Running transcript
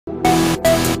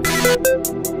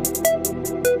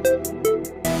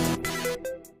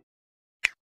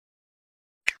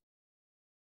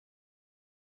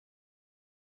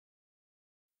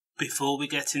Before we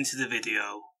get into the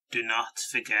video, do not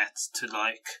forget to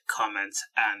like, comment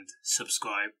and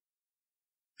subscribe.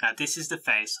 Now this is the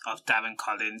face of Darren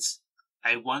Collins,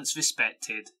 a once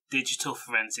respected digital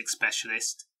forensic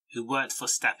specialist who worked for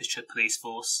Staffordshire Police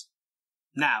force.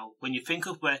 Now, when you think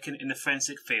of working in the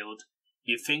forensic field,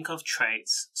 you think of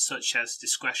traits such as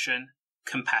discretion,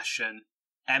 compassion,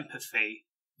 empathy,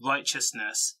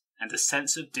 righteousness, and a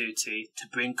sense of duty to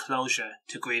bring closure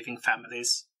to grieving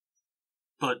families.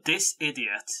 But this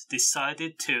idiot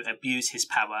decided to abuse his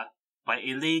power by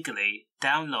illegally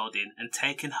downloading and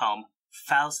taking home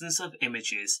thousands of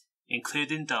images,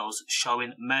 including those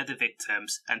showing murder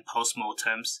victims and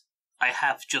post-mortems. I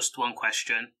have just one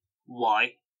question.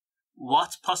 Why?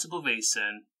 What possible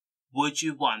reason would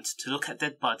you want to look at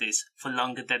dead bodies for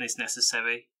longer than is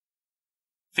necessary?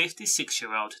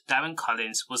 56-year-old Darren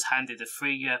Collins was handed a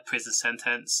 3-year prison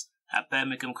sentence at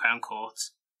Birmingham Crown Court,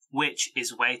 which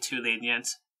is way too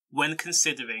lenient when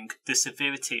considering the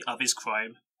severity of his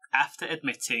crime, after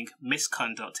admitting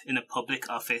misconduct in a public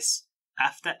office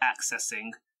after accessing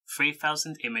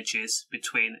 3,000 images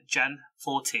between Jan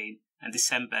 14 and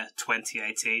December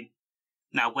 2018.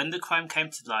 Now, when the crime came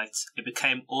to light, it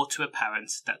became all too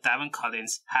apparent that Darren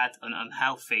Collins had an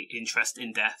unhealthy interest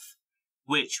in death,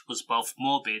 which was both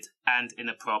morbid and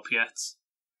inappropriate.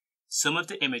 Some of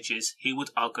the images he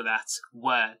would ogle at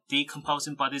were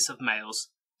decomposing bodies of males,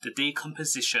 the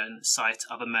decomposition site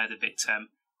of a murder victim,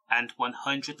 and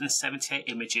 178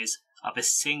 images of a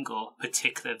single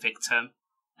particular victim,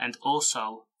 and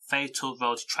also fatal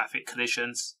road traffic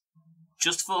collisions.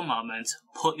 Just for a moment,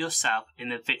 put yourself in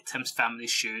the victim's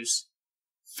family's shoes.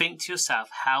 Think to yourself,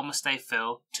 how must they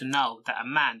feel to know that a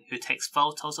man who takes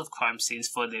photos of crime scenes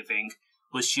for a living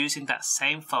was using that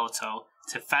same photo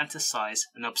to fantasize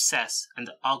and obsess and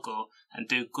ogle and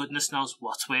do goodness knows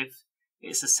what with?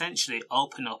 It's essentially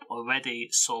open up already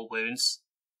sore wounds.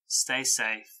 Stay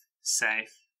safe.